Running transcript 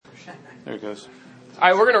There it goes. All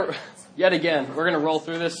right, we're going to roll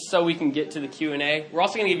through this so we can get to the Q&A. We're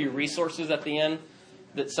also going to give you resources at the end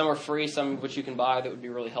that some are free, some of which you can buy that would be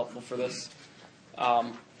really helpful for this.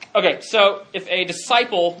 Okay, so if a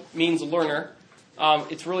disciple means learner,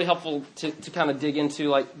 it's really helpful to kind of dig into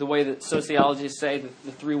like the way that sociologists say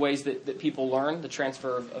the three ways that people learn, the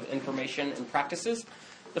transfer of information and practices.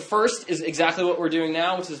 The first is exactly what we're doing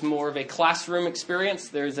now, which is more of a classroom experience.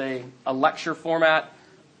 There's a lecture format.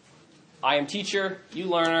 I am teacher, you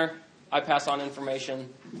learner, I pass on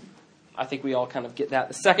information. I think we all kind of get that.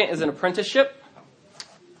 The second is an apprenticeship.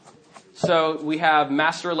 So we have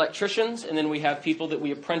master electricians, and then we have people that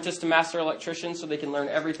we apprentice to master electricians so they can learn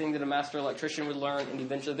everything that a master electrician would learn, and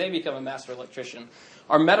eventually they become a master electrician.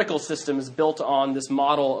 Our medical system is built on this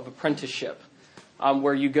model of apprenticeship,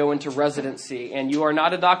 where you go into residency, and you are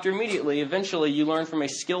not a doctor immediately. Eventually, you learn from a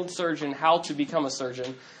skilled surgeon how to become a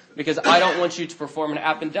surgeon, because I don't want you to perform an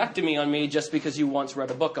appendectomy on me just because you once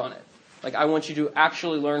read a book on it. Like, I want you to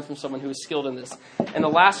actually learn from someone who is skilled in this. And the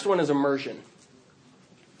last one is immersion.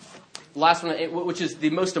 The last one, which is the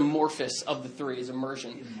most amorphous of the three, is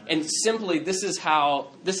immersion. And simply, this is how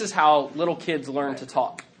little kids learn to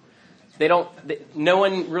talk. No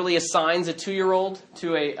one really assigns a 2-year-old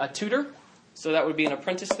to a tutor, so that would be an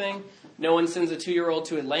apprentice thing. No one sends a 2-year-old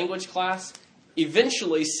to a language class.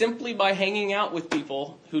 Eventually, simply by hanging out with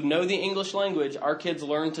people who know the English language, our kids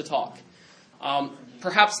learn to talk.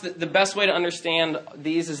 Perhaps the best way to understand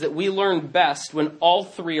these is that we learn best when all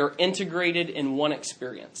three are integrated in one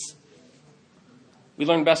experience. We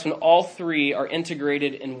learn best when all three are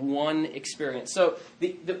integrated in one experience. So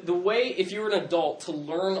the way, if you're an adult, to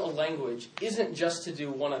learn a language isn't just to do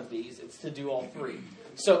one of these, it's to do all three.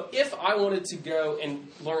 So if I wanted to go and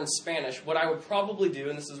learn Spanish, what I would probably do,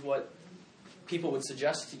 and this is what people would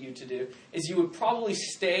suggest to you to do, is you would probably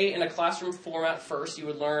stay in a classroom format first. You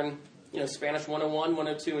would learn, Spanish 101,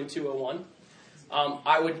 102, and 201.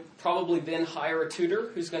 I would probably then hire a tutor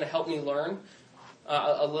who's going to help me learn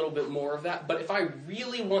a little bit more of that. But if I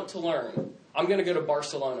really want to learn, I'm going to go to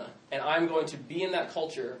Barcelona, and I'm going to be in that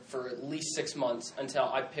culture for at least 6 months until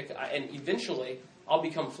and eventually I'll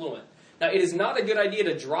become fluent. Now, it is not a good idea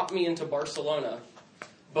to drop me into Barcelona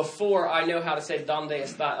before I know how to say "Donde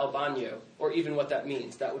está el baño," or even what that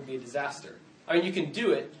means. That would be a disaster. I mean, you can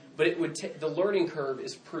do it, but the learning curve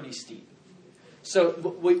is pretty steep. So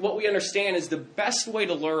what we understand is the best way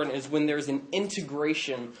to learn is when there's an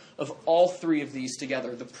integration of all three of these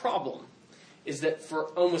together. The problem is that for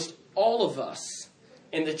almost all of us,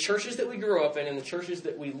 in the churches that we grew up in the churches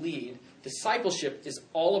that we lead, discipleship is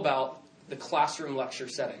all about the classroom lecture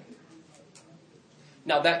setting.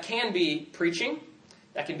 Now, that can be preaching.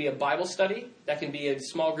 That can be a Bible study. That can be a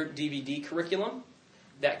small group DVD curriculum.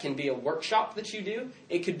 That can be a workshop that you do.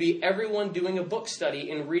 It could be everyone doing a book study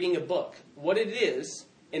and reading a book. What it is,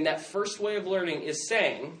 in that first way of learning, is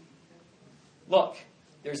saying, look,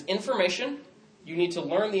 there's information. You need to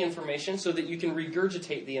learn the information so that you can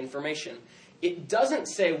regurgitate the information. It doesn't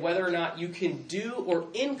say whether or not you can do or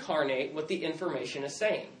incarnate what the information is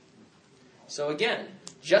saying. So again,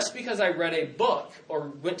 just because I read a book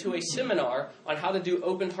or went to a seminar on how to do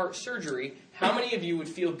open heart surgery, how many of you would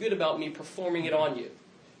feel good about me performing it on you?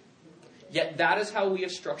 Yet that is how we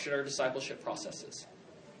have structured our discipleship processes.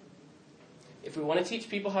 If we want to teach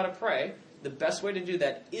people how to pray, the best way to do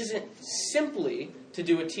that isn't simply to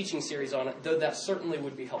do a teaching series on it, though that certainly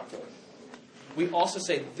would be helpful. We also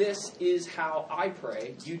say, this is how I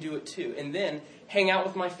pray, you do it too. And then hang out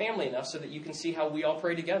with my family enough so that you can see how we all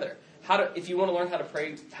pray together. If you want to learn how to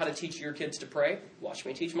pray, how to teach your kids to pray, watch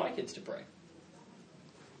me teach my kids to pray.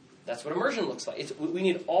 That's what immersion looks like. We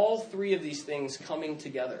need all three of these things coming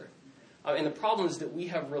together. And the problem is that we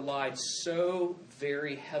have relied so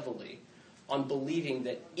very heavily on believing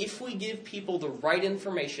that if we give people the right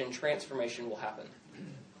information, transformation will happen.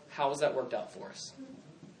 How has that worked out for us?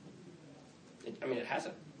 It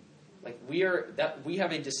hasn't. We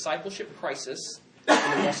have a discipleship crisis in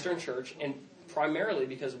the Western church, and primarily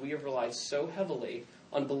because we have relied so heavily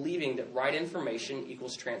on believing that right information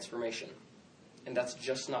equals transformation. And that's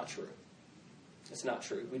just not true. It's not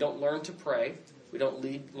true. We don't learn to pray. We don't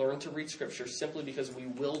learn to read Scripture simply because we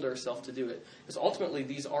willed ourselves to do it. Because ultimately,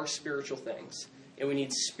 these are spiritual things. And we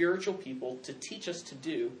need spiritual people to teach us to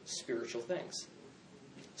do spiritual things.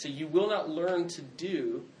 So you will not learn to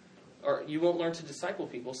do, or you won't learn to disciple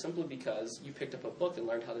people simply because you picked up a book and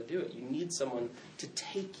learned how to do it. You need someone to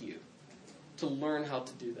take you to learn how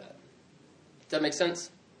to do that. Does that make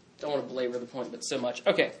sense? Don't want to belabor the point, but so much.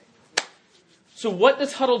 Okay. So what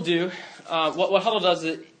does Huddle do? What Huddle does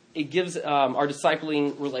is it gives our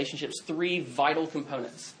discipling relationships three vital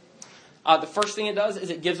components. The first thing it does is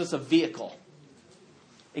it gives us a vehicle.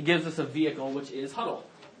 It gives us a vehicle, which is Huddle.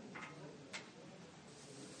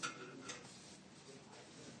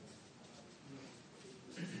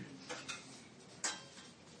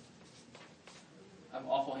 I have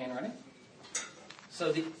awful handwriting.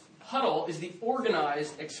 So the Huddle is the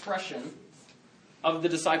organized expression of the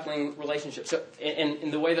discipling relationship. So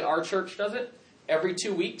in the way that our church does it, every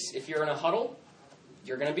 2 weeks, if you're in a huddle,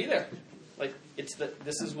 you're going to be there. Like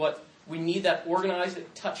this is what we need, that organized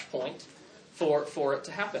touch point for it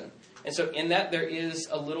to happen. And so in that there is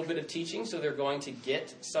a little bit of teaching, so they're going to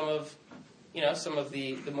get some of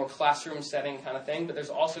the more classroom setting kind of thing, but there's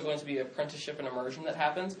also going to be apprenticeship and immersion that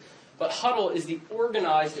happens. But Huddle is the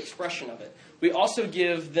organized expression of it. We also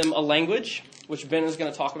give them a language, which Ben is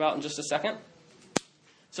going to talk about in just a second.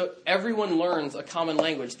 So everyone learns a common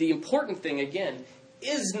language. The important thing, again,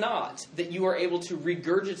 is not that you are able to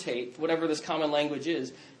regurgitate whatever this common language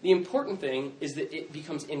is. The important thing is that it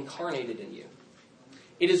becomes incarnated in you.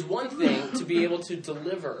 It is one thing to be able to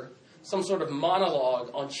deliver some sort of monologue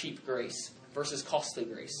on cheap grace versus costly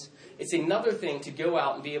grace. It's another thing to go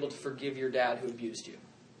out and be able to forgive your dad who abused you.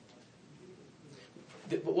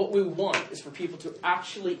 But what we want is for people to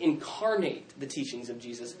actually incarnate the teachings of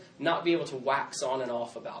Jesus, not be able to wax on and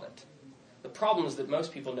off about it. The problem is that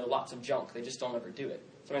most people know lots of junk. They just don't ever do it.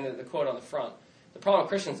 So I mean, the quote on the front. The problem with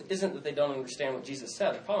Christians isn't that they don't understand what Jesus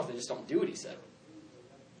said. The problem is they just don't do what he said.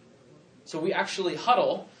 So we actually,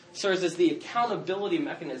 Huddle serves as the accountability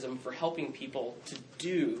mechanism for helping people to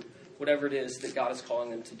do whatever it is that God is calling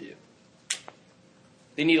them to do.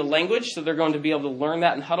 They need a language, so they're going to be able to learn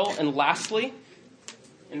that in Huddle. And lastly,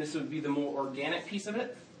 and this would be the more organic piece of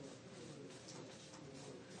it,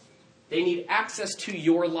 they need access to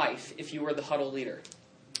your life if you are the Huddle leader.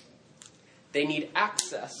 They need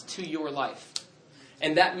access to your life.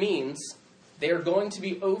 And that means they are going to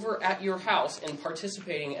be over at your house and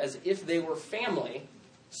participating as if they were family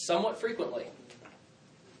somewhat frequently.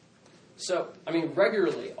 So, I mean,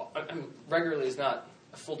 regularly is not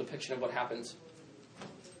a full depiction of what happens.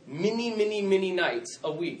 Many nights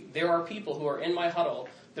a week, there are people who are in my Huddle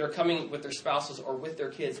that are coming with their spouses or with their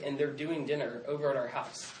kids, and they're doing dinner over at our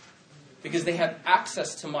house. Because they have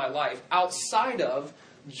access to my life outside of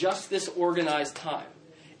just this organized time.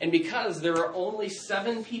 And because there are only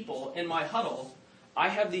 7 people in my Huddle, I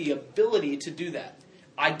have the ability to do that.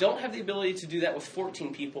 I don't have the ability to do that with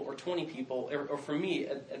 14 people or 20 people, or for me,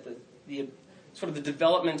 at the sort of the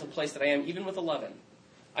developmental place that I am, even with 11.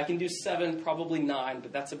 I can do 7, probably 9,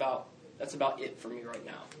 but that's about it for me right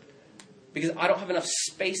now. Because I don't have enough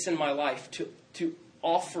space in my life to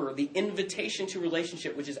offer the invitation to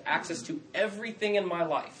relationship, which is access to everything in my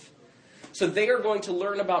life. So they are going to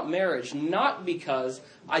learn about marriage, not because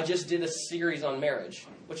I just did a series on marriage,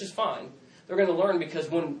 which is fine. They're going to learn because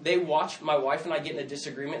when they watch my wife and I get in a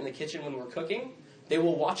disagreement in the kitchen when we're cooking, they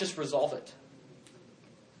will watch us resolve it.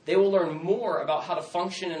 They will learn more about how to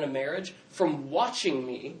function in a marriage from watching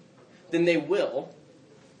me than they will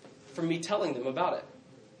from me telling them about it.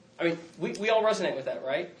 I mean, we all resonate with that,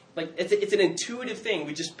 right? Like, it's an intuitive thing.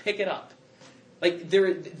 We just pick it up. Like,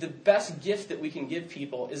 the best gift that we can give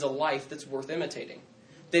people is a life that's worth imitating.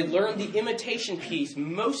 They learn the imitation piece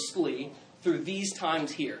mostly through these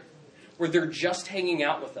times here, where they're just hanging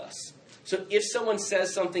out with us. So if someone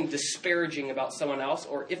says something disparaging about someone else,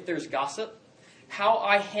 or if there's gossip, how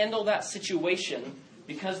I handle that situation,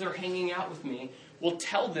 because they're hanging out with me, will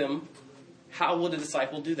tell them how will the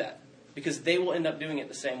disciple do that. Because they will end up doing it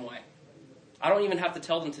the same way. I don't even have to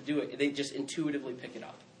tell them to do it. They just intuitively pick it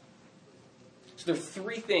up. So there are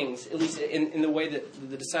 3 things, at least in the way that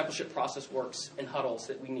the discipleship process works in Huddles,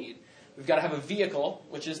 that we need. We've got to have a vehicle,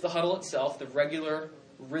 which is the Huddle itself, the regular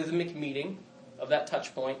rhythmic meeting of that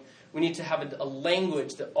touch point. We need to have a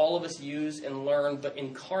language that all of us use and learn, but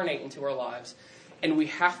incarnate into our lives. And we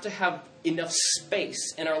have to have enough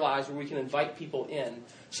space in our lives where we can invite people in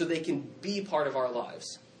so they can be part of our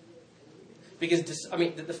lives. Because,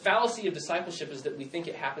 the fallacy of discipleship is that we think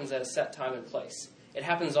it happens at a set time and place. It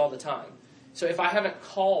happens all the time. So if I haven't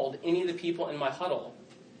called any of the people in my Huddle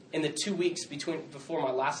in the 2 weeks before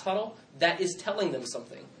my last Huddle, that is telling them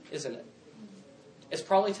something, isn't it? It's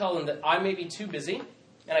probably telling them that I may be too busy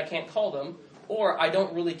and I can't call them, or I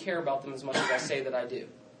don't really care about them as much as I say that I do.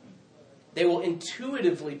 They will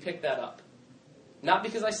intuitively pick that up. Not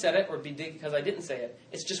because I said it or because I didn't say it.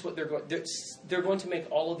 It's just what they're going to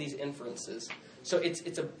make all of these inferences. So it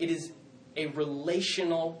is a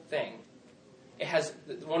relational thing. It has,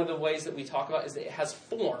 one of the ways that we talk about is that it has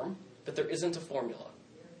form, but there isn't a formula.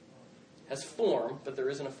 It has form, but there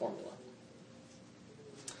isn't a formula.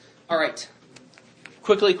 All right.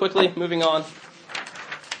 Quickly, moving on.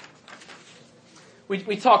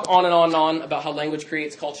 we talk on and on and on about how language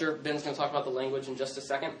creates culture. Ben's going to talk about the language in just a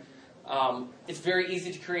second. It's very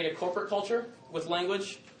easy to create a corporate culture with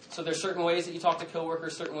language. So there's certain ways that you talk to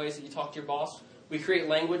coworkers, certain ways that you talk to your boss. We create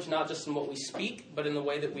language not just in what we speak, but in the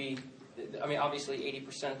way that obviously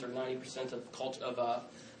 80% or 90% of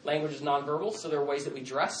language is nonverbal, so there are ways that we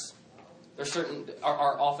dress. There's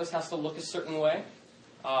our office has to look a certain way.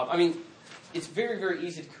 It's very, very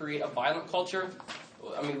easy to create a violent culture.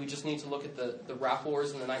 We just need to look at the rap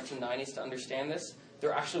wars in the 1990s to understand this.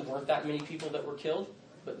 There actually weren't that many people that were killed,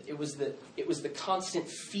 but it was the constant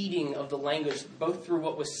feeding of the language, both through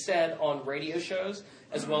what was said on radio shows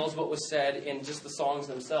as well as what was said in just the songs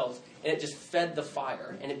themselves. And it just fed the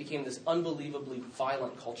fire, and it became this unbelievably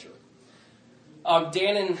violent culture. I'll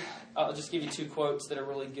just give you two quotes that are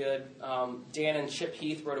really good. Dan and Chip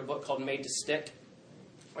Heath wrote a book called Made to Stick,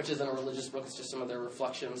 which isn't a religious book. It's just some of their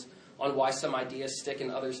reflections on why some ideas stick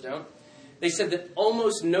and others don't. They said that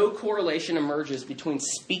almost no correlation emerges between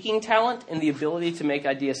speaking talent and the ability to make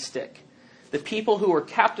ideas stick. The people who are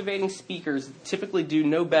captivating speakers typically do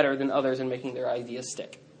no better than others in making their ideas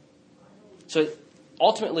stick. So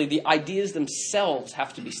ultimately, the ideas themselves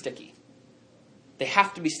have to be sticky. They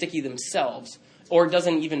have to be sticky themselves, or it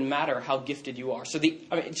doesn't even matter how gifted you are. So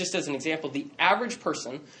just as an example, the average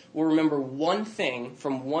person will remember one thing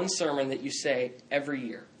from one sermon that you say every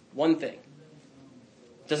year. One thing.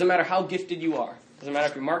 Doesn't matter how gifted you are. Doesn't matter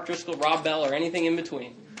if you're Mark Driscoll, Rob Bell, or anything in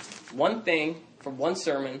between. One thing from one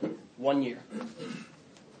sermon, 1 year.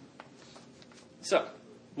 So,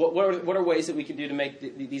 what are ways that we can do to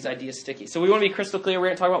make these ideas sticky? So we want to be crystal clear. We're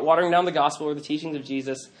going to talk about watering down the gospel or the teachings of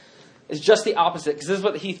Jesus. It's just the opposite, because this is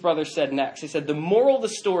what the Heath brothers said next. They said, the moral of the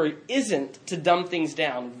story isn't to dumb things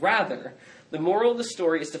down. Rather, the moral of the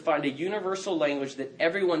story is to find a universal language that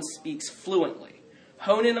everyone speaks fluently.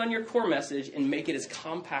 Hone in on your core message and make it as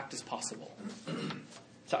compact as possible.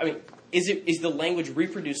 So, is the language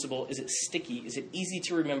reproducible? Is it sticky? Is it easy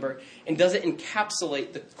to remember? And does it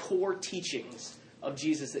encapsulate the core teachings of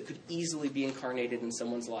Jesus that could easily be incarnated in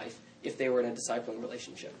someone's life if they were in a discipling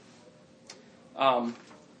relationship?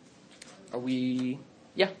 Are we...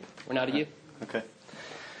 Yeah, we're now to you. Okay.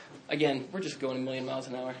 Again, we're just going a million miles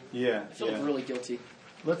an hour. Yeah. I feel really guilty.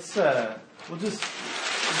 Let's we'll do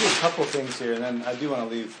a couple things here, and then I do want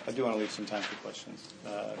to leave some time for questions.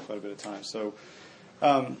 Quite a bit of time. So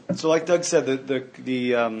like Doug said,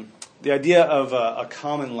 the idea of a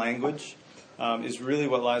common language is really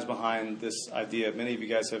what lies behind this idea. Many of you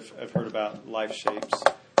guys have heard about life shapes,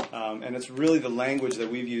 and it's really the language that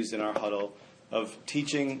we've used in our huddle of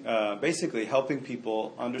teaching, basically helping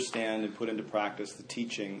people understand and put into practice the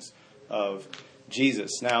teachings of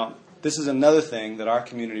Jesus. Now, this is another thing that our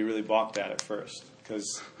community really balked at first,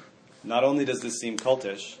 because not only does this seem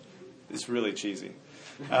cultish, it's really cheesy.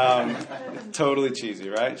 Totally cheesy,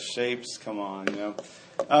 right? Shapes, come on, you know.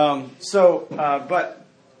 But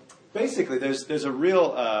basically, there's a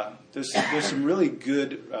real there's some really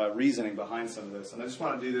good reasoning behind some of this, and I just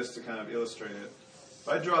want to do this to kind of illustrate it. If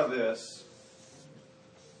I draw this,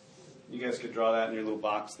 you guys could draw that in your little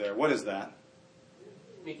box there. What is that?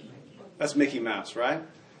 Mickey. That's Mickey Mouse, right?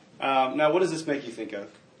 Now, what does this make you think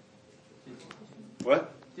of?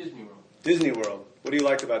 What? Disney World. Disney World. What do you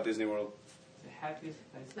like about Disney World? The happiest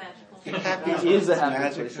place. Magical. It is a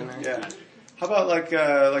happy place. Yeah. How about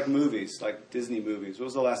like movies, like Disney movies? What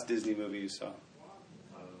was the last Disney movie you saw?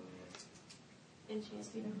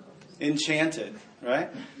 Enchanted,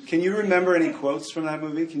 right? Can you remember any quotes from that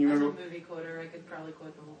movie? Can you remember? I'm a movie quoter. I could probably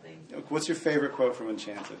quote the whole thing. What's your favorite quote from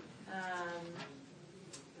Enchanted?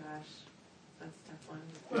 Gosh, that's a tough one.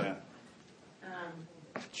 Yeah.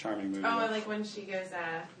 Charming movie. Oh, I like when she goes,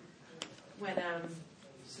 when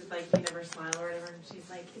she's like, you never smile or whatever, and she's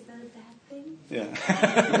like, is that a bad thing? Yeah.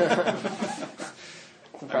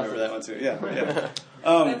 I remember that one too. Yeah.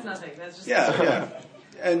 That's nothing. That's just yeah.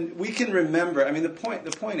 And we can remember. I mean, the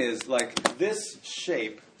point is, like, this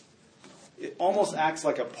shape, it almost acts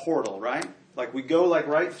like a portal, right? Like we go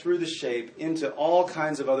right through the shape into all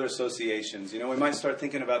kinds of other associations. You know, we might start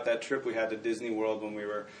thinking about that trip we had to Disney World when we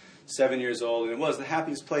were 7 years old, and it was the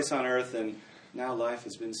happiest place on earth, and now life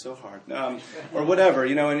has been so hard, or whatever.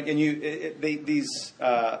 You know, these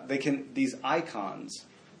icons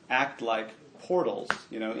act like portals,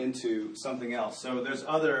 you know, into something else. So there's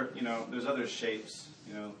other shapes,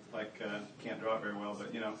 you know, like can't draw it very well,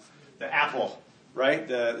 but you know, the apple, right?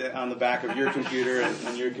 The on the back of your computer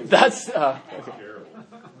and your computer. That's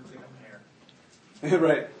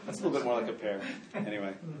right. That's a little bit more like a pear.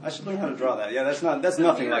 Anyway, I should learn how to draw that. Yeah, that's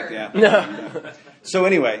nothing like the apple. No. So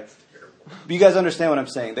anyway, you guys understand what I'm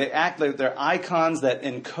saying. They act like they're icons that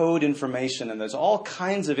encode information, and there's all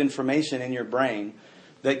kinds of information in your brain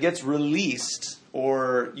that gets released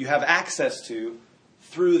or you have access to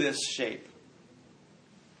through this shape.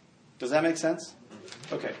 Does that make sense?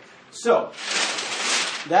 Okay. So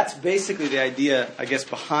that's basically the idea, I guess,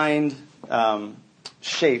 behind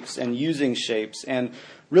shapes and using shapes. And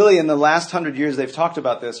really, in the last 100 years, they've talked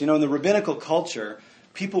about this. In the rabbinical culture,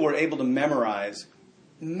 people were able to memorize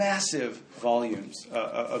massive volumes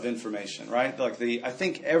of information, right? I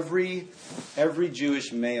think every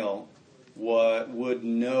Jewish male would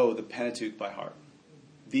know the Pentateuch by heart,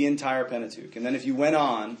 the entire Pentateuch. And then if you went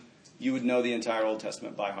on, you would know the entire Old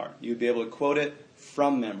Testament by heart. You'd be able to quote it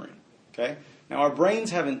from memory. Okay? Now, our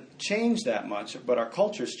brains haven't changed that much, but our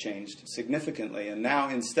culture's changed significantly. And now,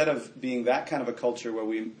 instead of being that kind of a culture where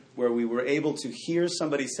we were able to hear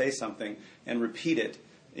somebody say something and repeat it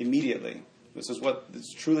immediately, this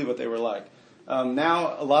is truly what they were like.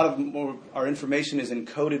 Now, a lot of our information is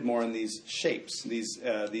encoded more in these shapes, these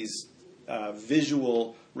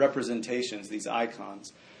visual representations, these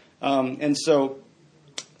icons. And so,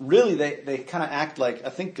 really, they kind of act like, I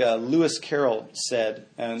think Lewis Carroll said,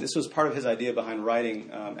 and this was part of his idea behind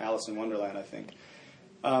writing Alice in Wonderland, I think,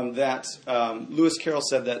 that Lewis Carroll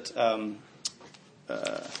said that,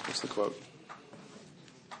 what's the quote?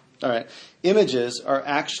 All right. Images are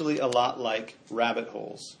actually a lot like rabbit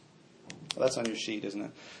holes. Well, that's on your sheet, isn't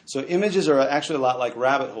it? So images are actually a lot like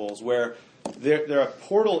rabbit holes where they're a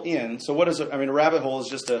portal in. So what is it? I mean, a rabbit hole is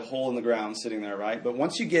just a hole in the ground sitting there, right? But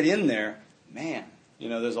once you get in there, man,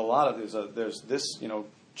 there's a lot of, there's this,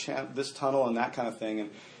 this tunnel and that kind of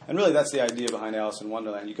thing. And really that's the idea behind Alice in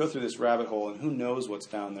Wonderland. You go through this rabbit hole and who knows what's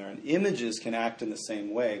down there. And images can act in the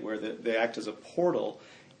same way where they act as a portal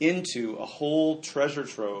into a whole treasure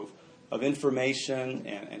trove of information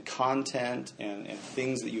and content and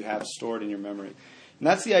things that you have stored in your memory. And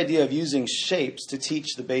that's the idea of using shapes to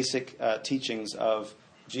teach the basic teachings of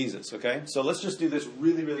Jesus, okay? So let's just do this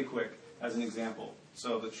really, really quick as an example.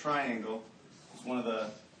 So the triangle is one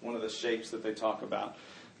of the shapes that they talk about.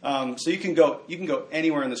 So you can go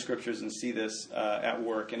anywhere in the scriptures and see this at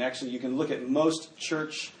work. And actually you can look at most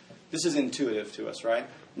church, this is intuitive to us, right?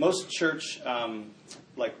 Most church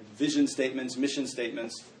like vision statements, mission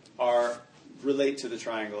statements relate to the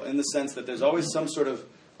triangle in the sense that there's always some sort of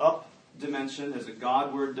up dimension, there's a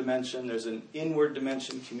Godward dimension, there's an inward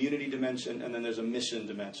dimension, community dimension, and then there's a mission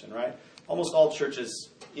dimension, right? Almost all churches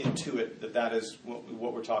intuit that is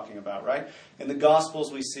what we're talking about, right? In the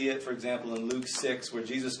Gospels we see it, for example, in Luke 6, where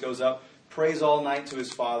Jesus goes up, prays all night to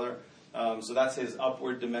his Father. So that's his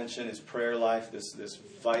upward dimension, his prayer life, this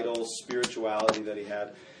vital spirituality that he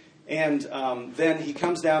had. And then he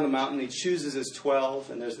comes down the mountain, he chooses his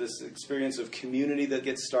 12, and there's this experience of community that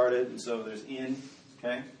gets started. And so there's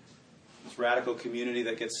okay? This radical community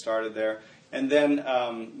that gets started there. And then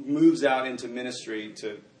moves out into ministry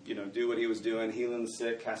to, do what he was doing, healing the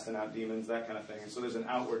sick, casting out demons, that kind of thing. And so there's an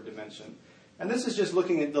outward dimension. And this is just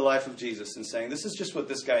looking at the life of Jesus and saying, this is just what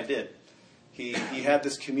this guy did. He had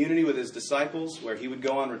this community with his disciples where he would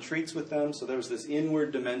go on retreats with them. So there was this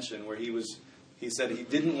inward dimension where he said he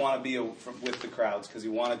didn't want to be with the crowds because he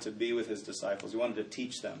wanted to be with his disciples. He wanted to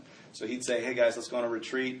teach them. So he'd say, hey guys, let's go on a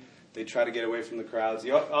retreat. They'd try to get away from the crowds.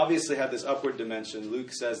 He obviously had this upward dimension.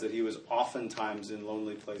 Luke says that he was oftentimes in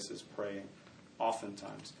lonely places praying.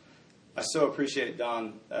 Oftentimes. I so appreciate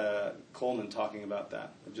Don Coleman talking about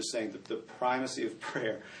that. I'm just saying that the primacy of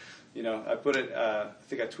prayer. I put it, I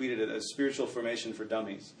think I tweeted it as spiritual formation for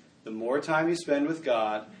dummies. The more time you spend with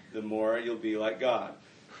God, the more you'll be like God.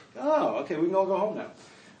 Oh, okay, we can all go home now.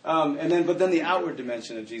 But then the outward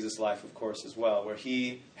dimension of Jesus' life, of course, as well, where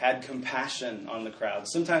he had compassion on the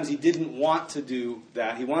crowds. Sometimes he didn't want to do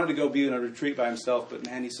that. He wanted to go be in a retreat by himself, but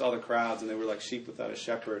man, he saw the crowds and they were like sheep without a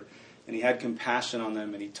shepherd. And he had compassion on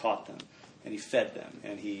them and he taught them and he fed them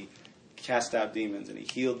and he cast out demons and he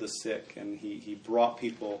healed the sick and he brought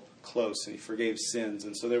people close and he forgave sins.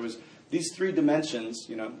 And so there was these three dimensions,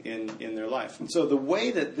 in their life. And so the way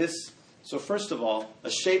that so first of all, a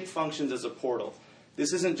shape functions as a portal.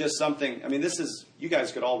 This isn't just something, you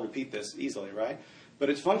guys could all repeat this easily, right? But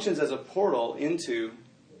it functions as a portal into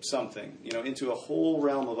something, into a whole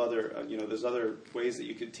realm of other, there's other ways that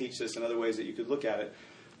you could teach this and other ways that you could look at it.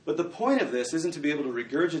 But the point of this isn't to be able to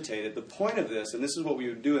regurgitate it. The point of this, and this is what we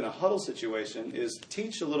would do in a huddle situation, is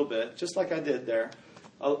teach a little bit, just like I did there,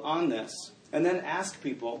 on this. And then ask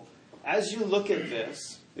people, as you look at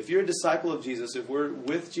this, if you're a disciple of Jesus, if we're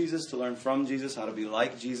with Jesus to learn from Jesus, how to be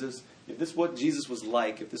like Jesus, if this is what Jesus was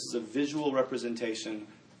like, if this is a visual representation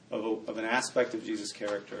of an aspect of Jesus'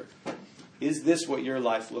 character, is this what your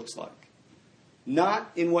life looks like?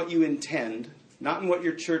 not in what you intend, not in what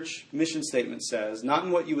your church mission statement says, not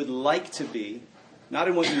in what you would like to be, not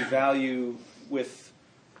in what you value with,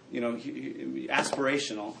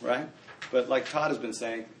 aspirational, right? But like Todd has been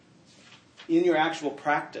saying, in your actual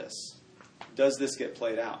practice, does this get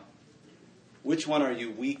played out? Which one are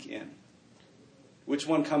you weak in? Which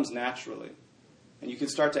one comes naturally? And you can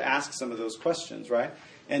start to ask some of those questions, right?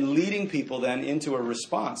 And leading people then into a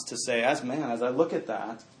response to say, as I look at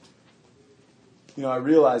that, I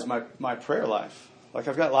realize my prayer life. Like,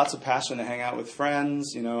 I've got lots of passion to hang out with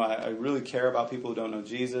friends. I really care about people who don't know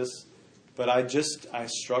Jesus. But I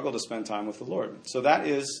struggle to spend time with the Lord. So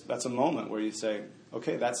that's a moment where you say,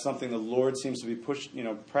 okay, that's something the Lord seems to be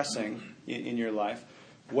pressing in your life.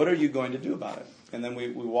 What are you going to do about it? And then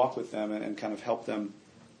we walk with them and kind of help them,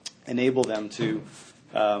 enable them to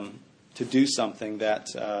do something that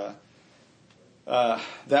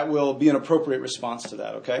will be an appropriate response to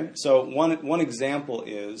that. Okay, so one example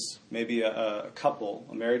is maybe a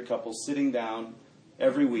married couple, sitting down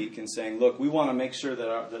every week and saying, look, we want to make sure that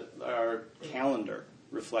our calendar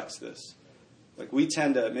reflects this. Like, we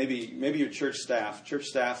tend to, maybe your church staff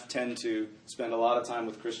tend to spend a lot of time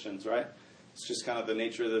with Christians, right? It's just kind of the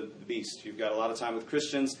nature of the beast. You've got a lot of time with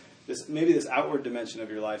Christians. Maybe this outward dimension of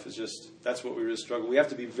your life is that's what we really struggle. We have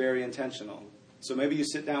to be very intentional. So maybe you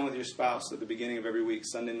sit down with your spouse at the beginning of every week,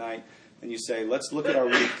 Sunday night, and you say, let's look at our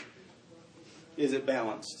week. Is it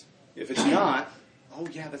balanced? If it's not, oh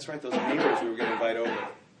yeah, that's right, those neighbors we were going to invite over.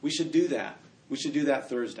 We should do that. We should do that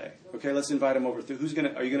Thursday. Okay, let's invite them over.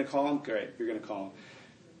 Are you going to call them? Great, you're going to call them.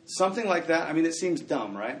 Something like that. It seems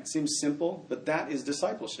dumb, right? It seems simple, but that is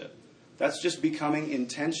discipleship. That's just becoming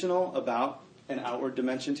intentional about an outward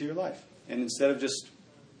dimension to your life. And instead of just,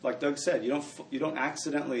 like Doug said, you don't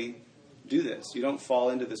accidentally do this. You don't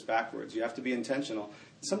fall into this backwards. You have to be intentional.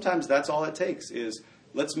 Sometimes that's all it takes is,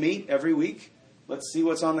 let's meet every week. Let's see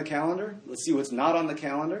what's on the calendar. Let's see what's not on the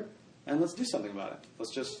calendar. And let's do something about it.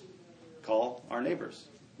 Let's just call our neighbors,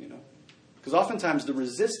 Because oftentimes the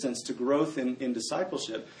resistance to growth in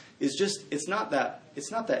discipleship is it's not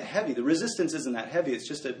that heavy. The resistance isn't that heavy. It's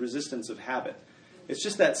just a resistance of habit. It's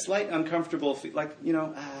just that slight uncomfortable, I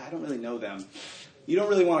don't really know them. You don't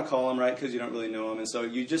really want to call them, right, because you don't really know them. And so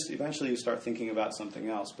eventually you start thinking about something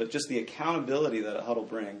else. But just the accountability that a huddle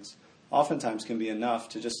brings oftentimes can be enough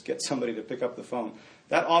to just get somebody to pick up the phone.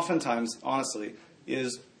 That oftentimes, honestly,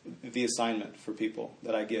 is the assignment for people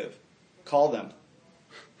that I give. Call them.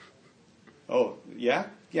 Oh, yeah?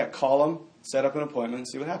 Yeah, call them, set up an appointment, and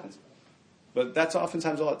see what happens. But that's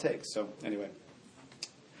oftentimes all it takes. So anyway.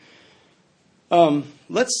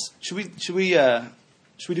 Should we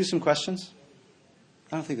do some questions?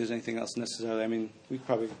 I don't think there's anything else necessarily.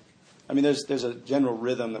 There's a general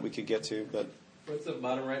rhythm that we could get to, but. What's the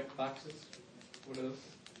bottom right boxes? What are those?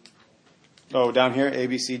 Oh, down here, A,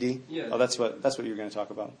 B, C, D? Yeah. Oh, that's what you're going to talk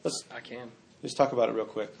about. I can. Just talk about it real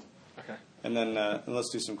quick. Okay. And then let's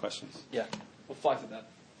do some questions. Yeah, we'll fly through that.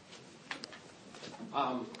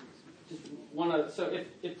 So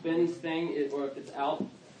if Ben's thing or if it's out,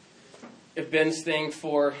 if Ben's thing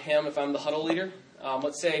for him, if I'm the huddle leader,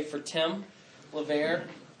 let's say for Tim LeVere,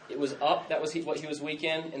 it was up. That was what he was weak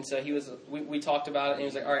in, and so we talked about it, and he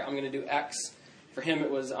was like, all right, I'm going to do X. For him, it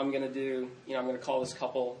was I'm going to do, I'm going to call this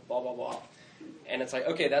couple, blah blah blah, and it's like,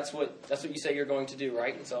 okay, that's what you say you're going to do,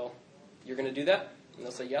 right? And so you're going to do that, and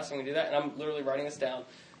they'll say yes, I'm going to do that, and I'm literally writing this down.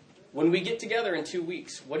 When we get together in 2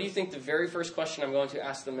 weeks, what do you think the very first question I'm going to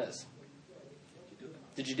ask them is?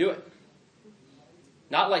 Did you do it?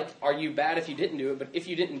 Not like, are you bad if you didn't do it, but if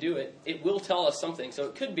you didn't do it, it will tell us something. So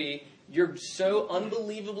it could be you're so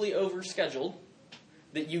unbelievably overscheduled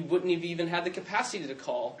that you wouldn't have even had the capacity to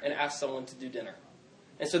call and ask someone to do dinner.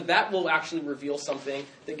 And so that will actually reveal something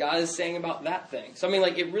that God is saying about that thing. So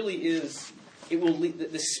it really is,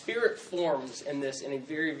 the Spirit forms in this in a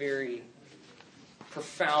very, very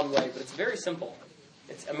profound way, but it's very simple.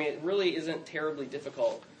 It really isn't terribly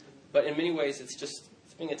difficult, but in many ways it's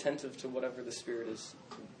being attentive to whatever the Spirit is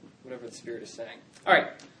saying. All right,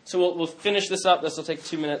 so we'll finish this up. This will take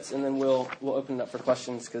 2 minutes, and then we'll open it up for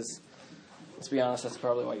questions because, let's be honest, that's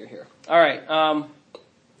probably why you're here. All right,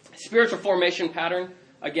 spiritual formation pattern.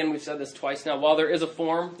 Again, we've said this twice now. While there is a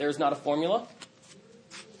form, there is not a formula.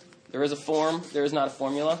 There is a form, there is not a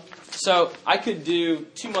formula. So I could do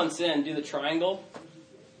 2 months in, do the triangle.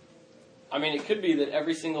 It could be that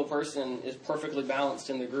every single person is perfectly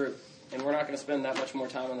balanced in the group, and we're not going to spend that much more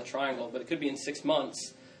time on the triangle, but it could be in 6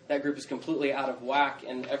 months that group is completely out of whack,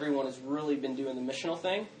 and everyone has really been doing the missional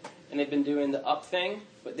thing, and they've been doing the up thing,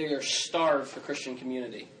 but they are starved for Christian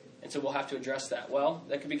community. And so we'll have to address that. Well,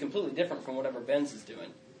 that could be completely different from whatever Ben's is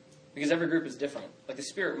doing. because every group is different. Like the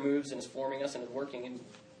Spirit moves and is forming us and is working. And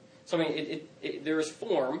so, I mean, there is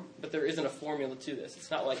form, but there isn't a formula to this.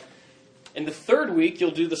 It's not like in the 3rd week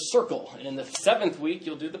you'll do the circle, and in the 7th week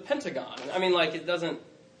you'll do the pentagon. I mean, like it doesn't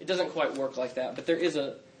quite work like that. But there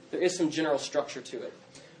is some general structure to it.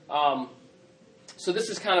 So this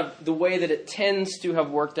is kind of the way that it tends to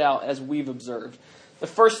have worked out as we've observed. The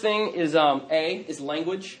first thing is A, is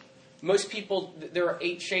language. Most people, there are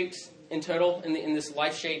 8 shapes in total in this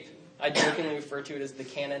life shape. I jokingly refer to it as the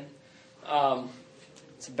canon.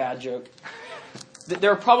 It's a bad joke.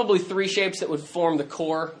 There are probably 3 shapes that would form the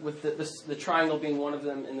core, with the triangle being one of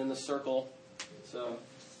them, and then the circle. So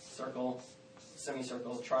circle,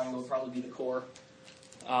 semicircle, triangle would probably be the core.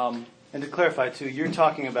 And to clarify, too, you're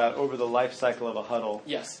talking about over the life cycle of a huddle.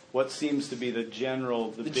 Yes. What seems to be the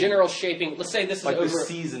general... The general shaping. Let's say this is like over... the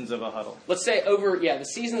seasons of a huddle. Let's say the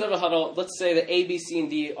seasons of a huddle, let's say that A, B, C, and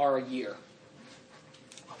D are a year.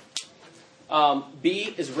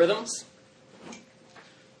 B is rhythms.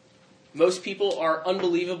 Most people are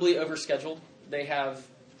unbelievably overscheduled.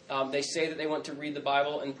 They say that they want to read the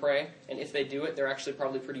Bible and pray, and if they do it, they're actually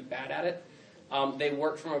probably pretty bad at it. They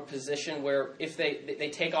work from a position where if they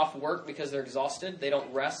take off work because they're exhausted, they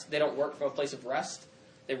don't rest. They don't work from a place of rest.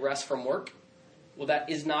 They rest from work. Well, that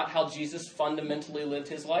is not how Jesus fundamentally lived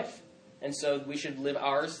his life. And so we should live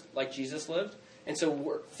ours like Jesus lived. And so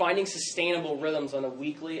we're finding sustainable rhythms on a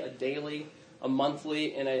weekly, a daily, a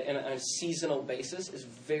monthly, and a seasonal basis is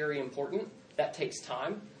very important. That takes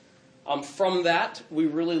time. From that, we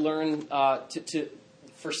really learn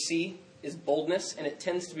for C is boldness, and it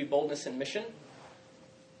tends to be boldness in mission.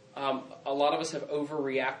 A lot of us have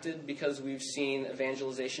overreacted because we've seen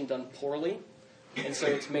evangelization done poorly, and so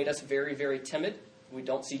it's made us very, very timid. We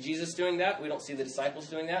don't see Jesus doing that. We don't see the disciples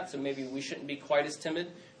doing that, so maybe we shouldn't be quite as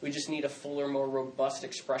timid. We just need a fuller, more robust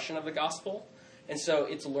expression of the gospel. And so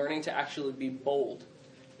it's learning to actually be bold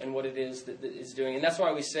in what it is that it's doing. And that's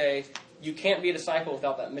why we say you can't be a disciple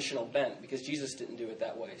without that missional bent, because Jesus didn't do it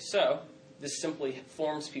that way. So this simply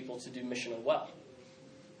forms people to do missional well.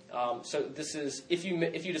 So this is, if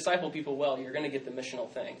you disciple people well, you're going to get the missional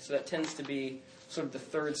thing. So that tends to be sort of the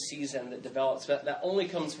 3rd season that develops. That only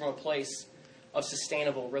comes from a place of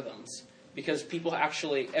sustainable rhythms. Because people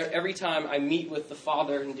actually, every time I meet with the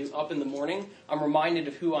Father and do up in the morning, I'm reminded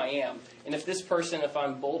of who I am. And if this person, if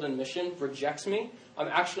I'm bold in mission, rejects me, I'm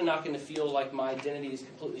actually not going to feel like my identity is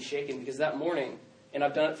completely shaken. Because that morning, and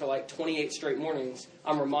I've done it for like 28 straight mornings,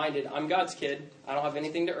 I'm reminded I'm God's kid. I don't have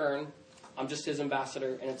anything to earn. I'm just his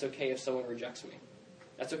ambassador, and it's okay if someone rejects me.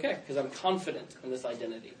 That's okay, because I'm confident in this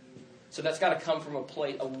identity. So that's got to come from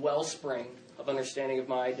a wellspring of understanding of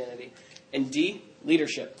my identity. And D,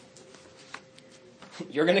 leadership.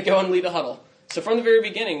 You're going to go and lead a huddle. So from the very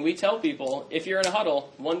beginning, we tell people, if you're in a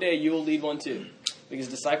huddle, one day you will lead one too. Because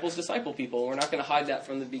disciples disciple people, and we're not going to hide that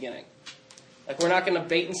from the beginning. Like, we're not going to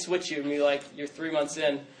bait and switch you and be like, you're 3 months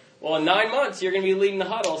in. Well, in 9 months, you're going to be leading the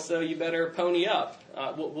huddle, so you better pony up.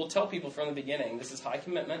 We'll tell people from the beginning, this is high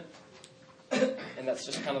commitment, and that's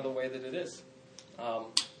just kind of the way that it is.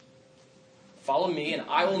 Follow me, and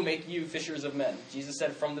I will make you fishers of men. Jesus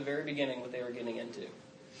said from the very beginning what they were getting into.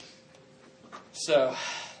 So,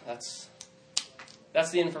 that's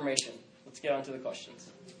the information. Let's get on to the questions.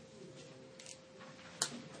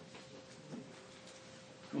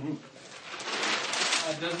 Mm-hmm.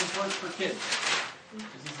 Does this work for kids?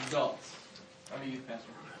 Is this adults? I'm a youth pastor.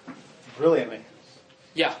 Brilliantly.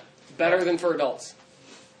 Yeah, better than for adults.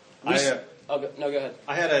 Go ahead.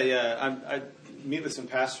 I had I meet with some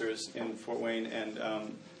pastors in Fort Wayne and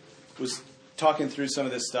was talking through some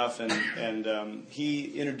of this stuff, and he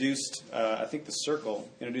introduced, I think the Circle,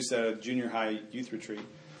 introduced at a junior high youth retreat.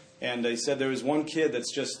 And he said there was one kid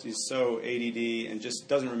he's so ADD and just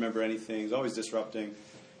doesn't remember anything. He's always disrupting.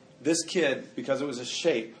 This kid, because it was a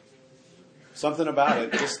shape, something about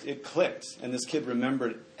it, it clicked. And this kid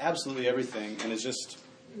remembered absolutely everything and is just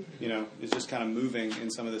kind of moving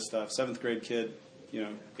in some of this stuff. 7th grade kid,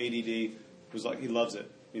 ADD, was like, he loves it,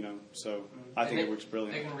 So I think it works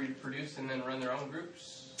brilliantly. They can reproduce and then run their own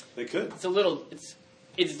groups? They could.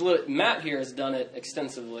 Matt here has done it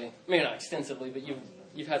extensively. Maybe not extensively, but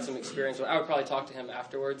you've had some experience. I would probably talk to him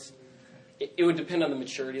afterwards. It would depend on the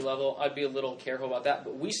maturity level. I'd be a little careful about that.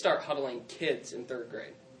 But we start huddling kids in 3rd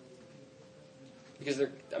grade. Because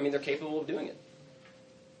they're capable of doing it.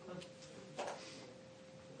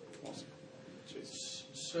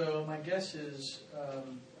 So my guess is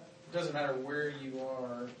it doesn't matter where you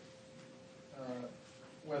are,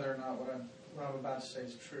 whether or not what I'm about to say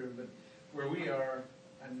is true, but where we are,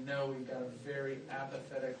 I know we've got a very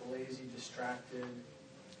apathetic, lazy, distracted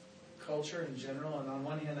culture in general, and on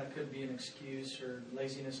one hand that could be an excuse or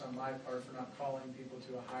laziness on my part for not calling people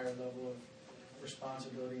to a higher level of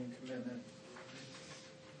responsibility and commitment.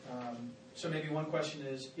 So maybe one question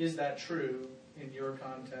is that true in your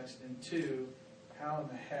context? And two, how in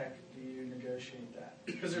the heck do you negotiate that?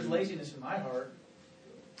 Because there's laziness in my heart,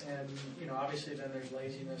 and obviously then there's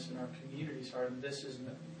laziness in our community's heart, and this is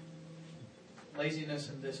laziness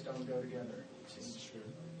and this don't go together. It seems true.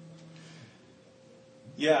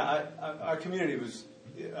 Yeah, our community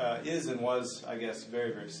is and was, I guess,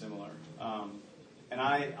 very, very similar. And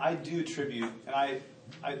I do attribute, and I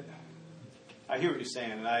hear what you're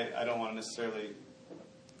saying, and I don't want to necessarily,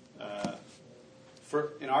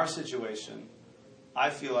 in our situation, I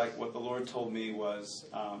feel like what the Lord told me was,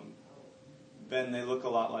 Ben, they look a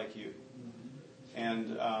lot like you.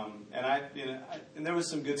 And there was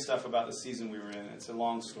some good stuff about the season we were in. It's a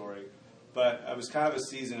long story, but it was kind of a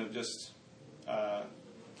season of just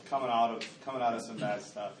coming out of some bad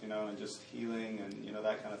stuff, and just healing and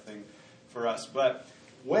that kind of thing for us. But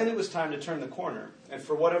when it was time to turn the corner, and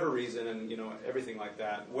for whatever reason, and everything like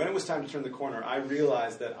that, when it was time to turn the corner, I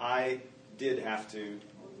realized that I did have to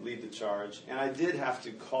lead the charge, and I did have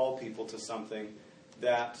to call people to something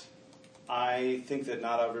that I think that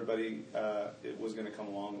not everybody it was going to come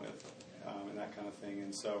along with, and that kind of thing.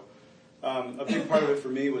 And so a big part of it for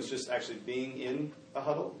me was just actually being in a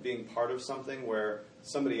huddle, being part of something where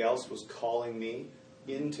somebody else was calling me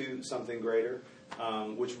into something greater,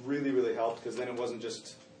 which really, really helped, because then it wasn't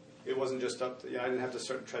just up to, I didn't have to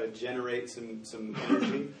start to try to generate some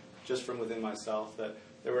energy just from within myself. That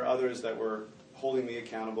there were others that were holding me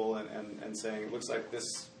accountable and saying, it looks like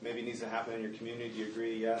this maybe needs to happen in your community. Do you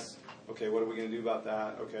agree? Yes. Okay, what are we going to do about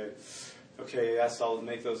that? Okay, yes, I'll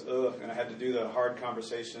make those, and I had to do the hard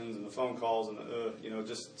conversations and the phone calls and the,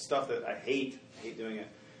 just stuff that I hate doing it.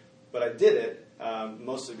 But I did it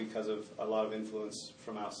mostly because of a lot of influence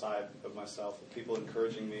from outside of myself, people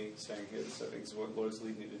encouraging me, saying, "Here, this I think is what the Lord's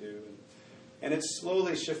leading me to do," and it's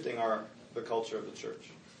slowly shifting the culture of the church.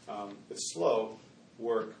 It's slow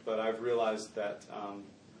work, but I've realized that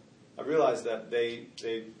they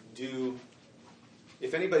do.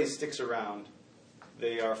 If anybody sticks around,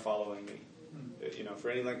 they are following me. For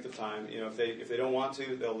any length of time. If they don't want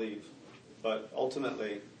to, they'll leave. But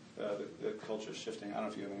ultimately, the culture is shifting. I don't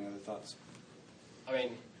know if you have any other thoughts. I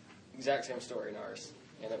mean, exact same story in ours,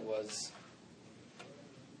 and it was,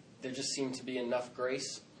 there just seemed to be enough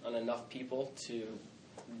grace on enough people to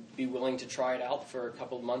be willing to try it out for a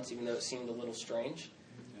couple of months, even though it seemed a little strange.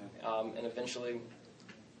 Yeah. And eventually,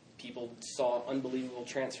 people saw unbelievable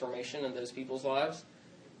transformation in those people's lives,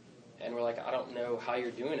 and we're like, I don't know how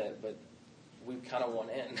you're doing it, but we kind of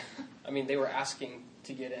want in. I mean, they were asking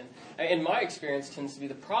to get in. And my experience tends to be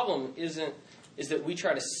the problem is that we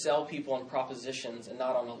try to sell people on propositions and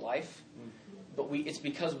not on a life. But it's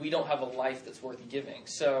because we don't have a life that's worth giving.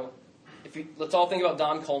 So let's all think about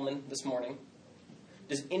Don Coleman this morning.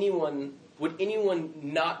 Would anyone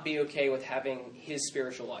not be okay with having his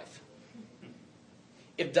spiritual life?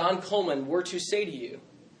 If Don Coleman were to say to you,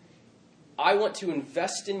 I want to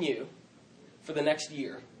invest in you for the next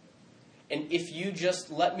year, and if you just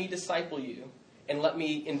let me disciple you and let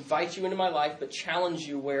me invite you into my life but challenge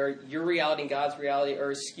you where your reality and God's reality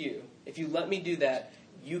are askew, if you let me do that,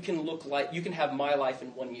 you can have my life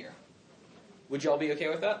in 1 year. Would y'all be okay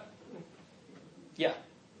with that? Yeah.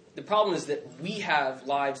 The problem is that we have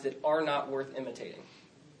lives that are not worth imitating.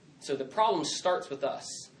 So the problem starts with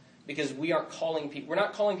us because we aren't calling people. We're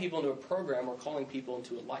not calling people into a program. We're calling people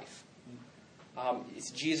into a life. It's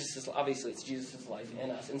Jesus' life in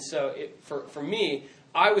us. And so for me,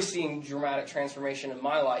 I was seeing dramatic transformation in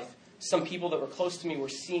my life. Some people that were close to me were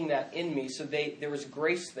seeing that in me. So there was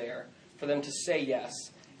grace there for them to say yes.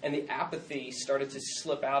 And the apathy started to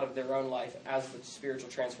slip out of their own life as the spiritual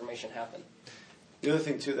transformation happened. The other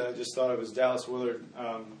thing, too, that I just thought of is Dallas Willard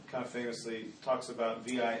kind of famously talks about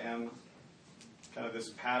VIM, kind of this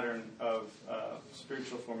pattern of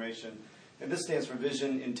spiritual formation. And this stands for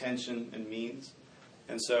vision, intention, and means.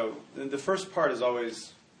 And so the first part is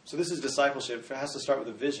always, so this is discipleship. It has to start with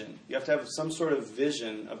a vision. You have to have some sort of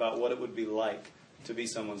vision about what it would be like to be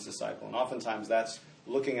someone's disciple. And oftentimes that's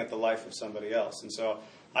looking at the life of somebody else. And so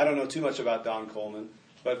I don't know too much about Don Coleman,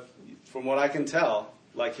 but from what I can tell,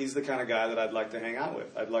 he's the kind of guy that I'd like to hang out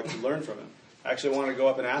with. I'd like to learn from him. I actually want to go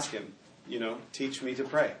up and ask him, teach me to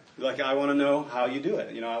pray. I want to know how you do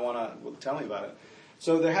it. I want to, tell me about it.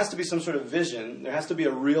 So there has to be some sort of vision. There has to be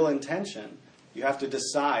a real intention. You have to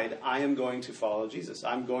decide, I am going to follow Jesus.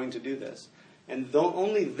 I'm going to do this. And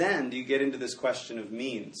only then do you get into this question of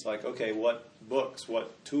means. Okay, what books,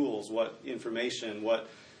 what tools, what information, what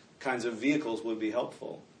kinds of vehicles would be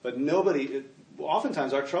helpful? But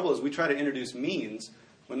oftentimes our trouble is we try to introduce means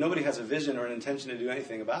when nobody has a vision or an intention to do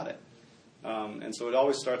anything about it. And so it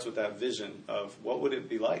always starts with that vision of what would it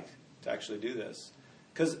be like to actually do this.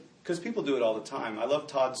 Because people do it all the time. I love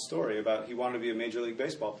Todd's story about he wanted to be a Major League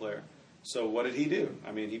Baseball player. So what did he do?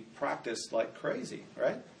 I mean, he practiced like crazy,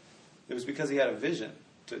 right? It was because he had a vision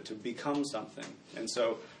to become something. And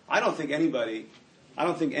so I don't think anybody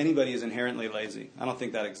is inherently lazy. I don't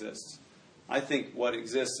think that exists. I think what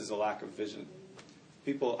exists is a lack of vision.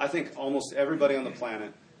 I think almost everybody on the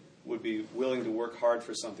planet would be willing to work hard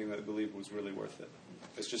for something that they believe was really worth it.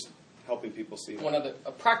 It's just helping people see that.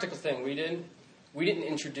 A practical thing we didn't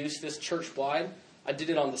introduce this church-wide. I did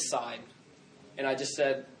it on the side. And I just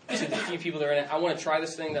said to the few people that are in it, I want to try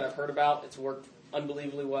this thing that I've heard about. It's worked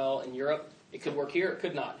unbelievably well in Europe. It could work here. It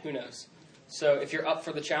could not. Who knows? So if you're up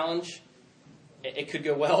for the challenge, it could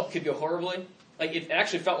go well. It could go horribly. Like it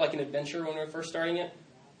actually felt like an adventure when we were first starting it.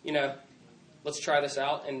 Let's try this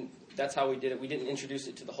out. And that's how we did it. We didn't introduce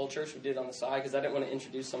it to the whole church. We did it on the side because I didn't want to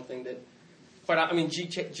introduce something that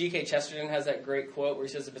G.K. Chesterton has that great quote where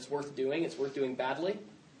he says, if it's worth doing badly.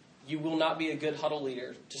 You will not be a good huddle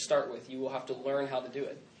leader to start with. You will have to learn how to do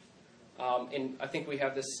it. And I think we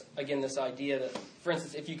have this idea that, for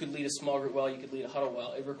instance, if you could lead a small group well, you could lead a huddle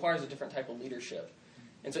well. It requires a different type of leadership.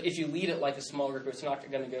 And so if you lead it like a small group, it's not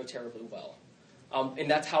going to go terribly well. And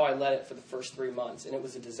that's how I led it for the first 3 months. And it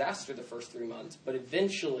was a disaster the first 3 months. But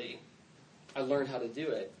eventually, I learned how to do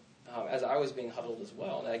it as I was being huddled as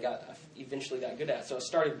well. And I eventually got good at it. So it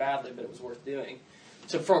started badly, but it was worth doing.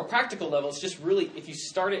 So from a practical level, it's just really, if you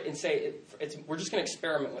start it and say, we're just going to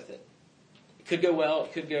experiment with it. It could go well,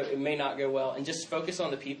 it may not go well, and just focus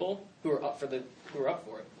on the people who are up for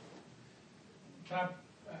it. Can I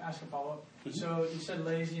ask a follow-up? Mm-hmm. So you said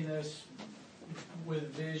laziness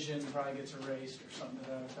with vision probably gets erased or something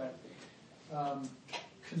to that effect.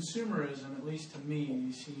 Consumerism, at least to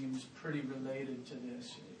me, seems pretty related to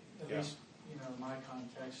this. At least, in my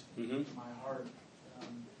context, my heart,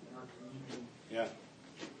 in our community. Yeah.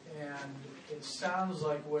 And it sounds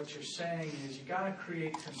like what you're saying is you got to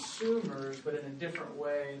create consumers, but in a different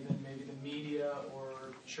way than maybe the media or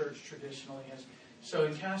church traditionally has. So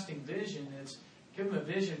in casting vision, it's give them a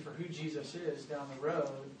vision for who Jesus is down the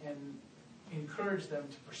road and encourage them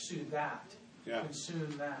to pursue that,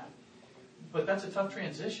 consume that. But that's a tough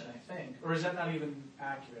transition, I think. Or is that not even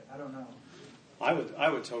accurate? I don't know. I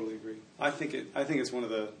would totally agree. I think it's one of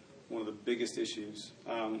the biggest issues,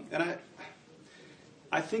 and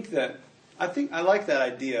I like that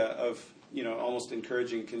idea of almost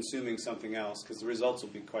encouraging consuming something else because the results will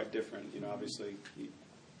be quite different. Obviously,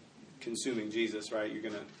 consuming Jesus, right?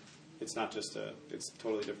 It's not just it's a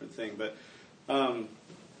totally different thing. But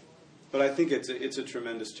I think it's a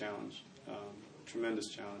tremendous challenge. Tremendous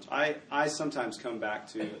challenge. I sometimes come back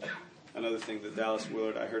to another thing that Dallas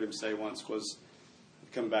Willard, I heard him say once, was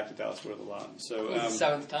come back to Dallas Willard a lot. So the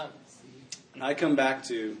seventh time. I come back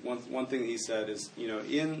to one thing he said is,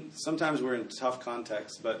 sometimes we're in tough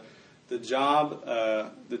contexts, but the job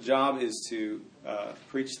is to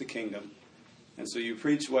preach the kingdom. And so you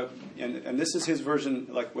preach and this is his version,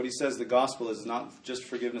 like what he says, the gospel is not just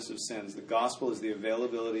forgiveness of sins. The gospel is the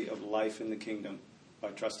availability of life in the kingdom by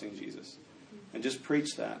trusting Jesus. And just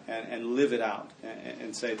preach that and live it out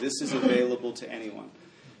and say this is available to anyone.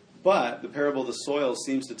 But the parable of the soil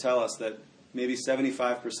seems to tell us that maybe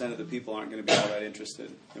 75% of the people aren't going to be all that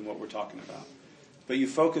interested in what we're talking about. But you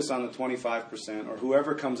focus on the 25% or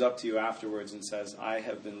whoever comes up to you afterwards and says, I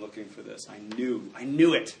have been looking for this. I knew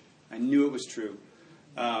it. I knew it was true.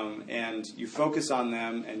 And you focus on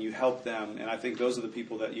them and you help them. And I think those are the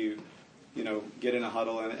people that you get in a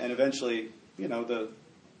huddle. And eventually, the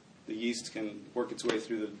yeast can work its way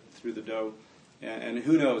through the dough. And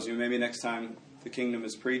who knows, maybe next time the kingdom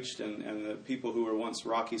is preached and the people who were once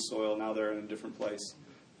rocky soil, now they're in a different place.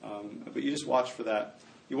 But you just watch for that.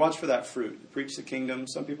 You watch for that fruit. Preach the kingdom.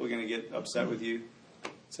 Some people are going to get upset with you.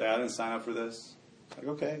 Say, I didn't sign up for this. It's like,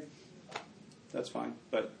 okay, that's fine.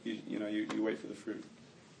 But you wait for the fruit.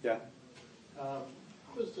 Yeah? I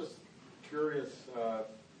was just curious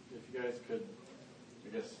if you guys could,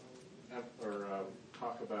 I guess,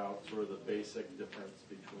 talk about sort of the basic difference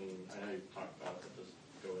between, I know you've talked about it, but just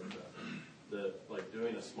go into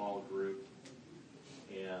doing a small group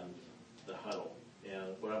and the huddle.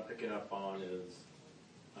 And what I'm picking up on is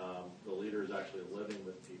the leader is actually living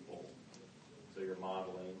with people, so you're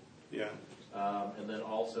modeling. Yeah. And then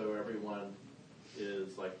also everyone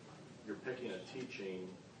is you're picking a teaching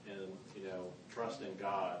and, trusting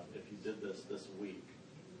God. If you did this week,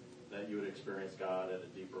 that you would experience God at a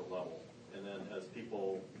deeper level. And then as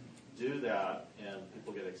people do that and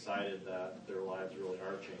people get excited that their lives really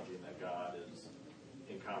are changing, that God is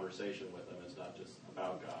in conversation with them, it's not just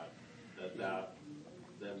about God, that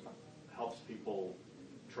then helps people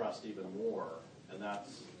trust even more, and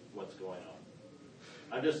that's what's going on.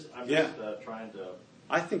 I'm just trying to.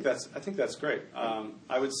 I think that's great.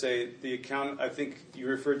 I would say I think you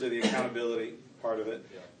referred to the accountability part of it,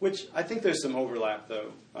 which I think there's some overlap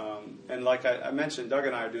though. And like I mentioned, Doug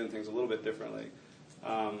and I are doing things a little bit differently.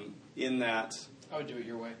 In that, I would do it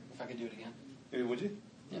your way if I could do it again. Would you?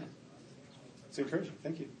 Yeah. It's encouraging.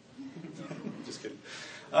 Thank you. Just kidding.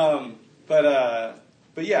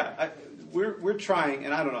 But yeah, we're trying,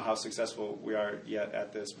 and I don't know how successful we are yet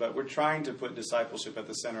at this, but we're trying to put discipleship at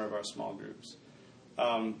the center of our small groups.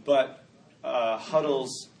 But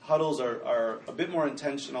huddles are a bit more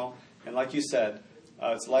intentional, and like you said,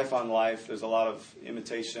 it's life on life. There's a lot of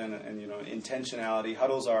imitation and intentionality.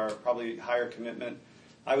 Huddles are probably higher commitment.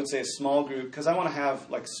 I would say a small group, because I want to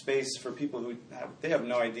have like space for people who have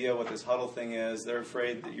no idea what this huddle thing is. They're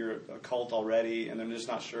afraid that you're a cult already, and they're just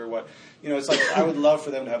not sure what. It's like I would love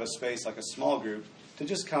for them to have a space like a small group to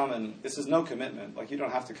just come, and this is no commitment. Like you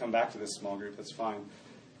don't have to come back to this small group. That's fine.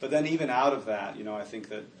 But then even out of that, I think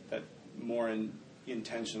that more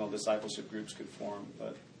intentional discipleship groups could form.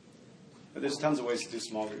 But there's tons of ways to do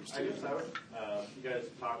small groups too. I guess you guys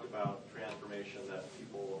talked about transformation that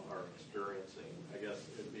people are experiencing. I guess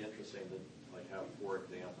it'd be interesting to have 4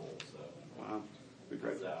 examples. Wow, be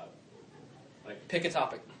great. Of that. Pick a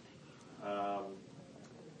topic.